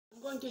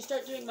going to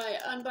start doing my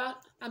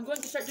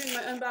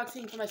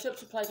unboxing for my soap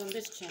supplies on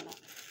this channel.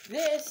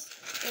 This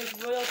is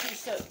Royalty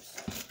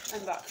Soaps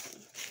unboxing.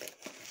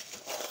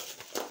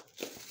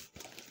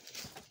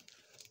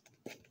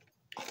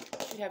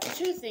 Should have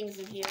two things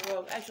in here.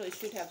 Well, actually, it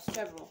should have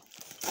several.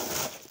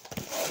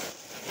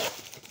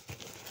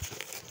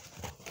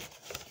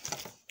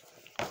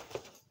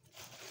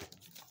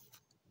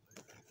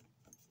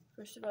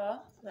 First of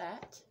all,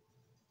 that.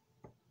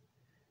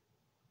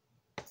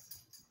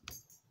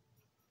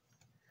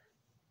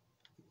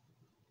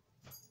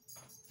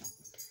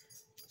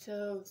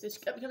 So, this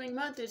upcoming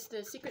month is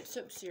the Secret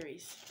Soap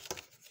series.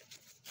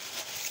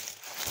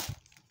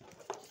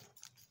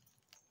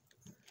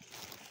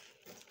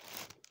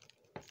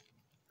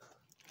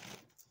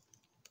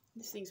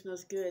 This thing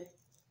smells good.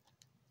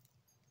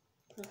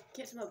 Well,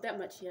 can't smell it that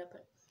much yet,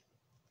 but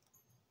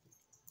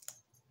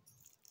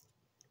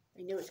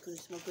I know it's going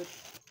to smell good.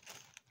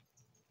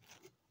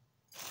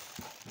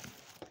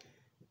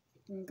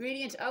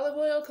 Ingredients: olive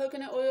oil,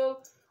 coconut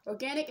oil,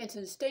 organic and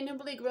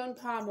sustainably grown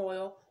palm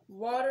oil,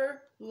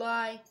 water,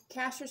 lye,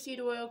 castor seed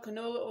oil,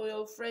 canola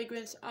oil,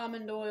 fragrance,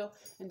 almond oil,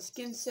 and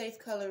skin-safe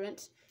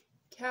colorants,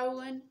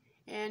 kaolin,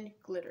 and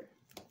glitter.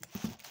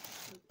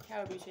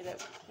 However you say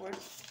that word.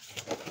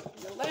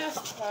 And the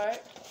last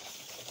part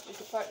is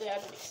the part that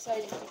I've been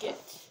excited to get.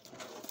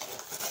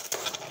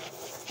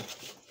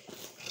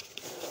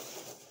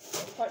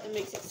 The part that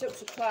makes it soap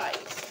supplies,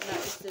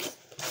 not just this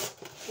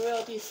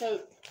Royalty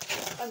Soap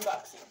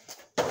unboxing.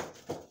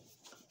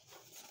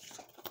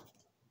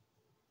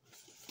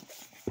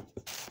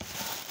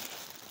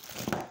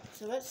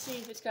 So let's see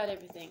if it's got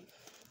everything.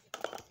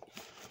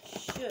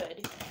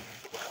 Should.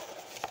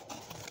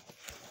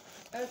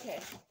 Okay.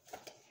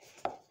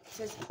 It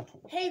says,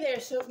 "Hey there,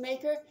 soap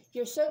maker.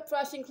 Your soap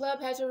frosting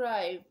club has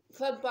arrived.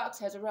 Club box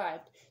has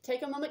arrived.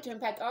 Take a moment to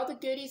unpack all the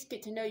goodies,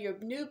 get to know your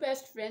new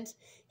best friends.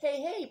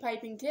 Hey,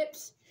 piping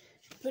tips.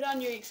 Put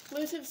on your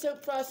exclusive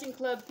soap frosting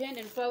club pin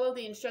and follow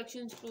the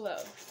instructions below."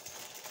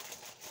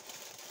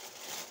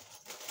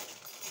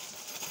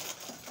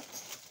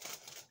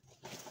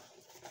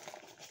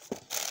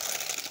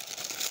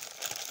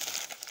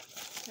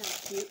 Kind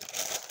of cute.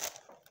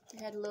 It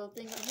had a little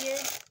thing right here.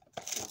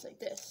 It's like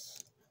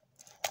this.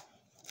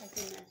 Back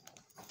in there.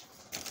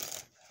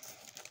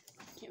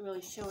 Can't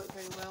really show it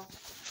very well.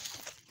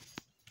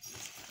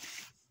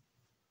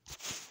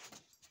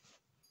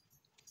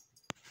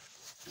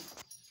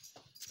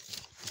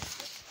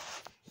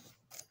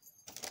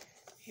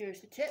 Here's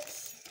the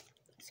tips.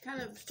 It's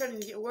kind of starting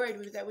to get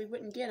worried that we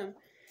wouldn't get them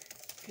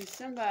because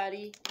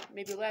somebody,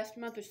 maybe last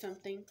month or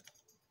something,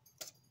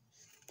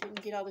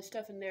 didn't get all the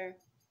stuff in their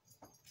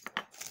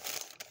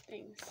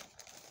things.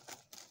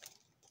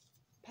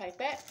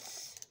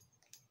 Pipettes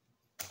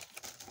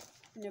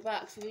in their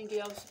box. We didn't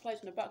get all the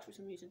supplies in the box for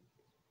some reason.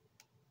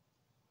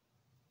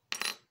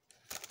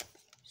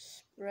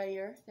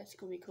 Sprayer. That's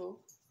gonna be cool.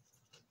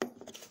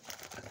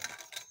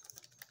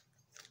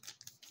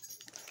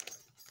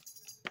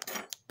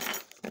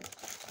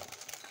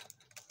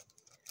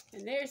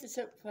 And there's the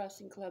soap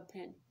frosting club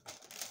pin.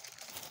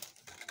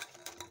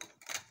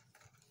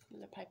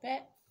 Another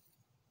pipette.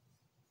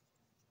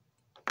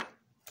 I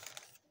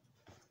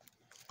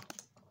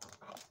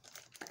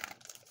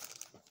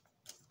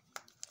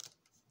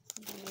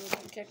don't know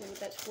exactly what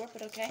that's for,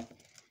 but okay.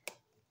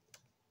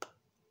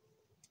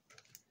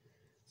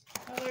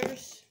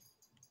 Colors.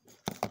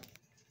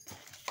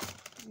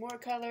 More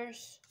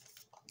colors.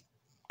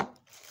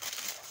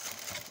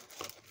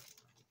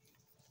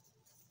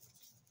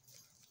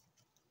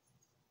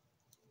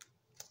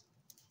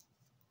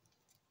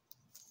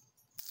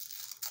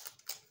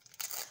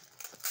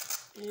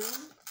 And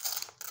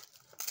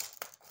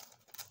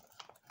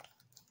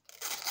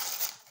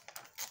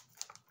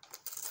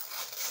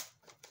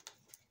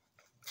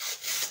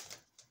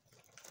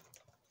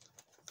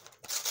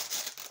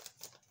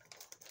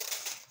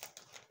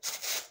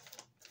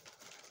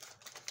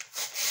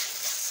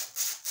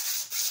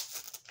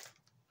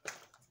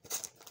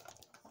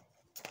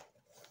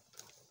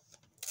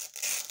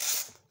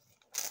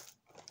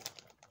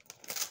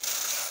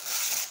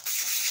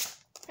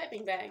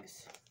piping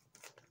bags.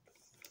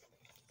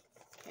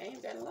 Okay,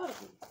 we've got a lot of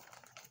them.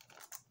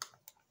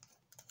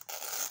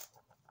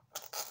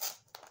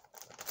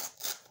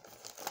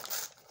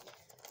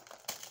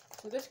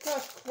 So this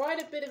cost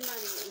quite a bit of money.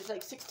 It was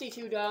like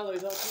 $62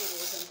 altogether or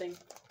something.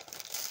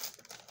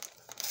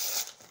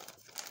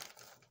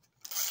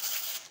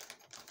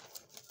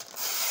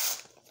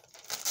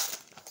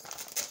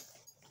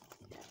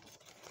 Yeah.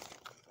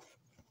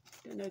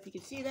 Don't know if you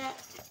can see that.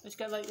 It's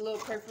got like little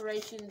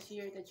perforations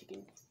here that you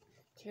can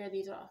tear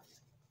these off.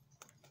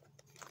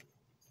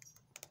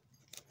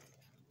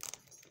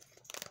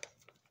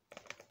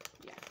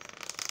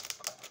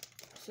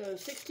 So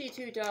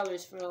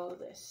 $62 for all of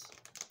this.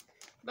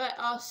 But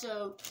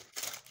also,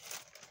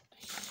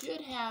 I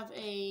should have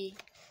a,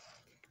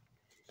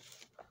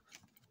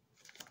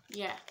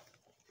 yeah,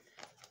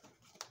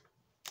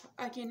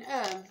 I can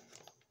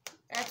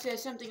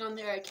access something on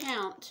their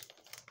account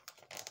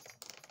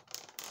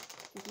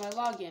with my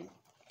login.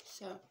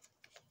 So,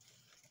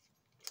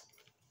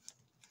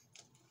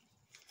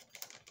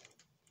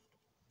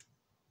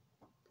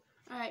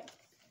 alright.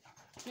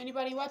 If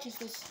anybody watches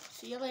this,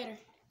 see you later.